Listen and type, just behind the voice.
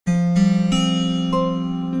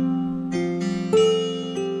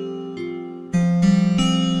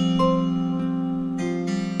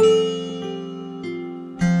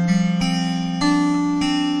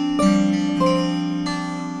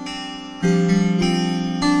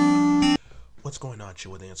going on,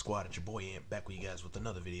 Chill with Ant Squad? It's your boy Ant back with you guys with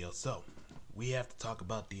another video. So, we have to talk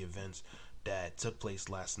about the events that took place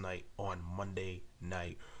last night on Monday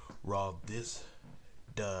Night Raw.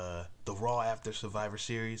 The Raw after Survivor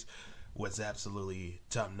Series was absolutely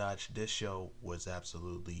top notch. This show was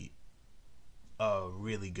absolutely a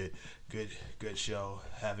really good show.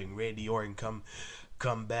 Having Randy Orton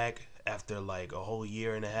come back after like a whole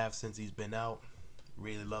year and a half since he's been out.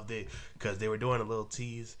 Really loved it because they were doing a little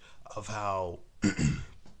tease of how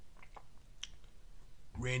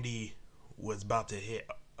Randy was about to hit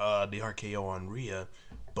the RKO on Rhea,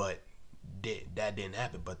 but that didn't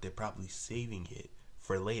happen. But they're probably saving it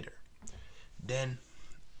for later. Then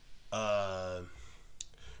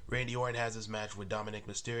Randy Orton has his match with Dominic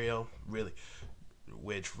Mysterio,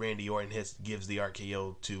 which Randy Orton gives the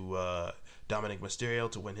RKO to Dominic Mysterio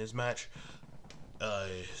to win his match.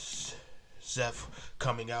 Seth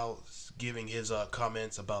coming out, giving his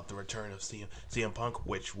comments about the return of CM Punk,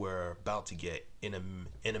 which we're about to get in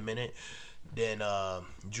a minute. Then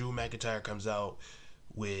Drew McIntyre comes out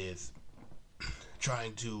with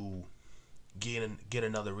trying to get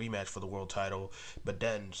another rematch for the world title, but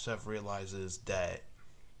then Seth realizes that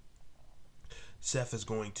Seth is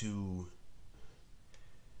going to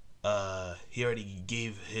he already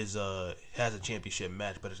gave his has a championship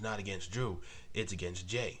match, but it's not against Drew, it's against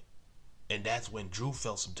Jay. And that's when Drew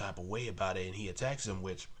felt some type of way about it, and he attacks him,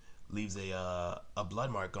 which leaves a blood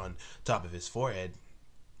mark on top of his forehead.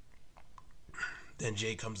 Then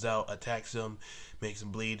Jay comes out, attacks him, makes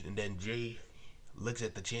him bleed, and then Jay looks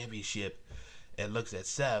at the championship and looks at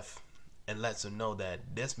Seth and lets him know that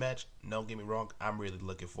this match, don't get me wrong, I'm really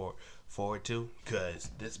looking forward to, because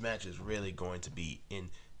this match is really going to be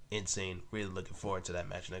insane. Really looking forward to that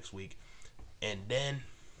match next week. And then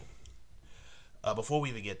before we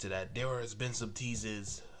even get to that, there has been some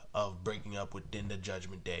teases of breaking up within the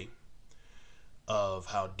Judgment Day, of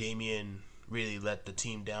how Damian really let the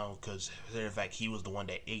team down, because in fact he was the one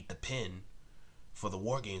that ate the pin for the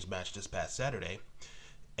War Games match this past Saturday,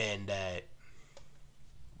 and that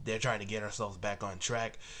they're trying to get ourselves back on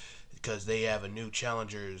track because they have a new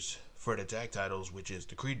challengers for the tag titles, which is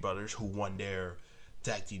the Creed brothers, who won their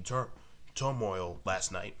tag team turmoil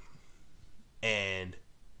last night. And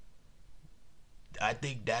I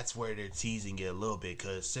think that's where they're teasing it a little bit,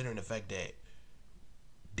 because considering the fact that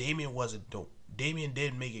Damian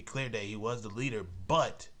did make it clear that he was the leader,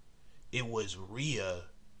 but it was Rhea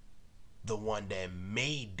the one that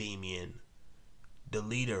made Damian the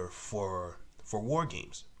leader for War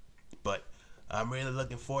Games. But I'm really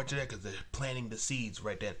looking forward to that, because they're planting the seeds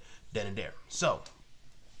right then and there. So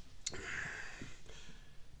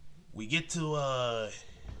we get to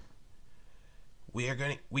we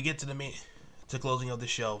get to the closing of the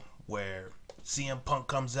show, where CM Punk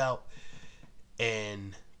comes out,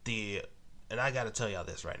 and I gotta tell y'all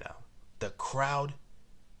this right now, the crowd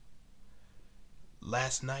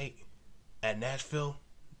last night at Nashville,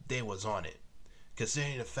 they was on it,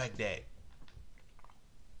 considering the fact that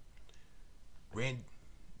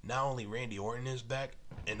not only Randy Orton is back,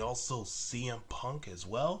 and also CM Punk as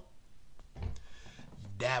well.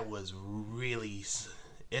 That was really,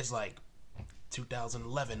 it's like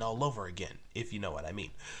 2011 all over again, if you know what I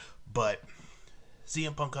mean. But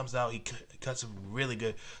CM Punk comes out, he cuts a really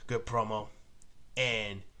good promo,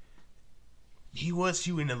 and he was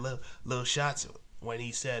shooting a little shots when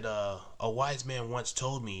he said, a wise man once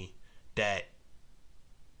told me that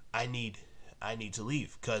I need to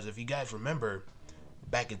leave. Because if you guys remember,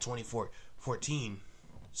 back in 2014,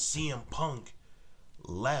 CM Punk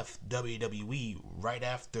left WWE right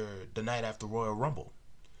after the night after Royal Rumble,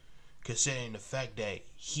 considering the fact that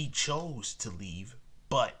he chose to leave,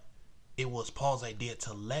 but it was Paul's idea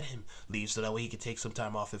to let him leave so that way he could take some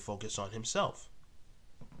time off and focus on himself.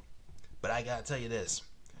 But I gotta tell you this,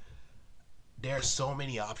 there are so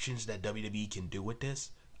many options that WWE can do with this.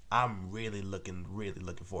 I'm really looking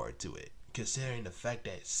forward to it, considering the fact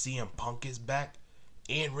that CM Punk is back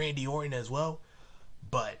and Randy Orton as well.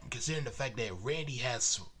 But considering the fact that Randy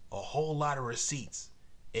has a whole lot of receipts,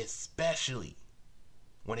 especially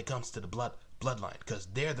when it comes to the bloodline, because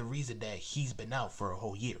they're the reason that he's been out for a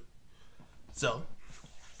whole year. So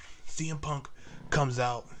CM Punk comes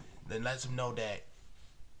out and lets him know that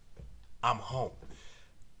I'm home.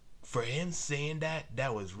 For him saying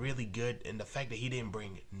that was really good, and the fact that he didn't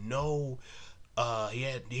bring he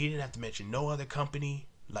didn't have to mention no other company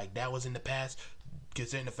like that was in the past,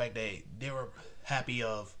 considering the fact that they were happy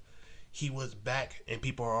of he was back, and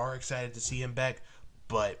people are excited to see him back,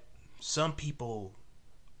 but some people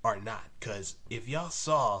are not. Because if y'all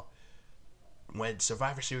saw when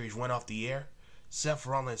Survivor Series went off the air, Seth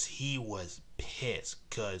Rollins, he was pissed,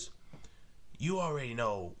 because you already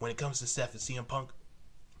know when it comes to Seth and CM Punk,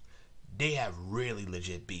 they have really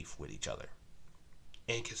legit beef with each other.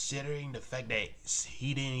 And considering the fact that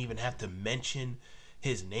he didn't even have to mention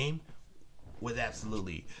his name was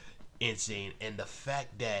absolutely insane. And the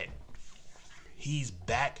fact that he's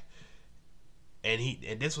back, and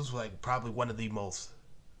this was like probably one of the most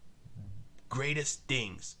greatest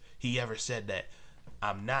things he ever said, that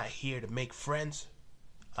I'm not here to make friends,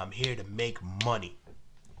 I'm here to make money.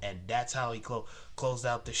 And that's how he closed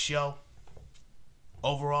out the show.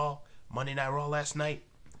 Overall, Monday Night Raw last night,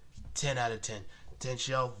 10 out of 10. 10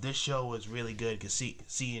 show. This show was really good because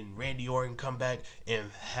seeing Randy Orton come back and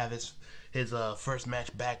have his first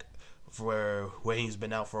match back for where he's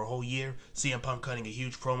been out for a whole year. CM Punk cutting a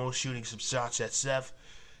huge promo, shooting some shots at Seth,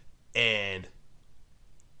 and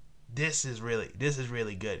this is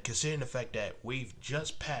really good considering the fact that we've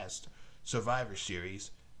just passed Survivor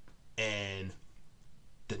Series, and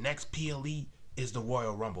the next PLE is the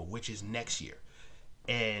Royal Rumble, which is next year.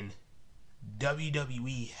 And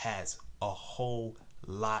WWE has a whole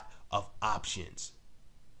lot of options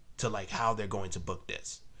to like how they're going to book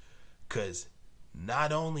this. Because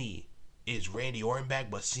not only is Randy Orton back,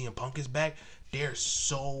 but CM Punk is back. There's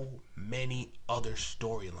so many other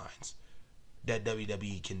storylines that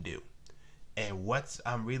WWE can do. And what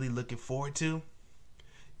I'm really looking forward to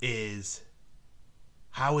is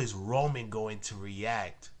how is Roman going to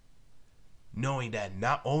react knowing that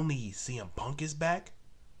not only CM Punk is back,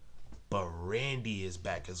 but Randy is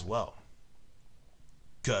back as well.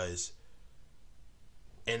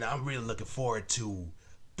 And I'm really looking forward to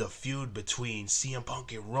the feud between CM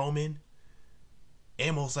Punk and Roman,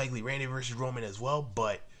 and most likely Randy versus Roman as well.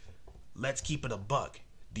 But let's keep it a buck.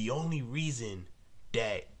 The only reason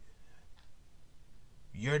that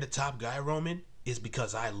you're the top guy, Roman, is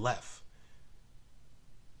because I left.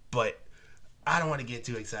 But I don't want to get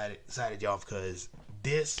too excited y'all, because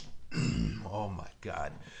this, oh my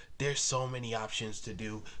God, there's so many options to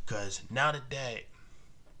do. Because now that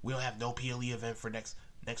we don't have no PLE event for next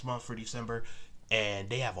month for December, and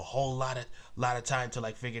they have a whole lot of time to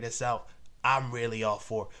like figure this out. I'm really all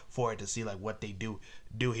for it to see like what they do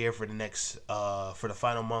here for the next for the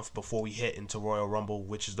final month before we hit into Royal Rumble,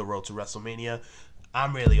 which is the road to WrestleMania.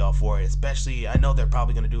 I'm really all for it. Especially, I know they're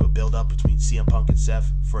probably going to do a build-up between CM Punk and Seth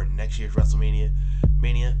for next year's WrestleMania,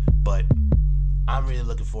 but I'm really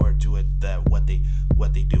looking forward to it, that what they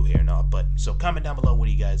do here and all. But so comment down below, what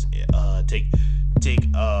do you guys take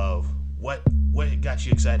of what got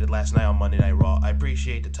you excited last night on Monday Night Raw. I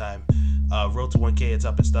appreciate the time. Road to 1K, it's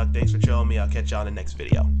up and stuck. Thanks for showing me. I'll catch y'all in the next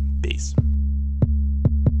video. Peace.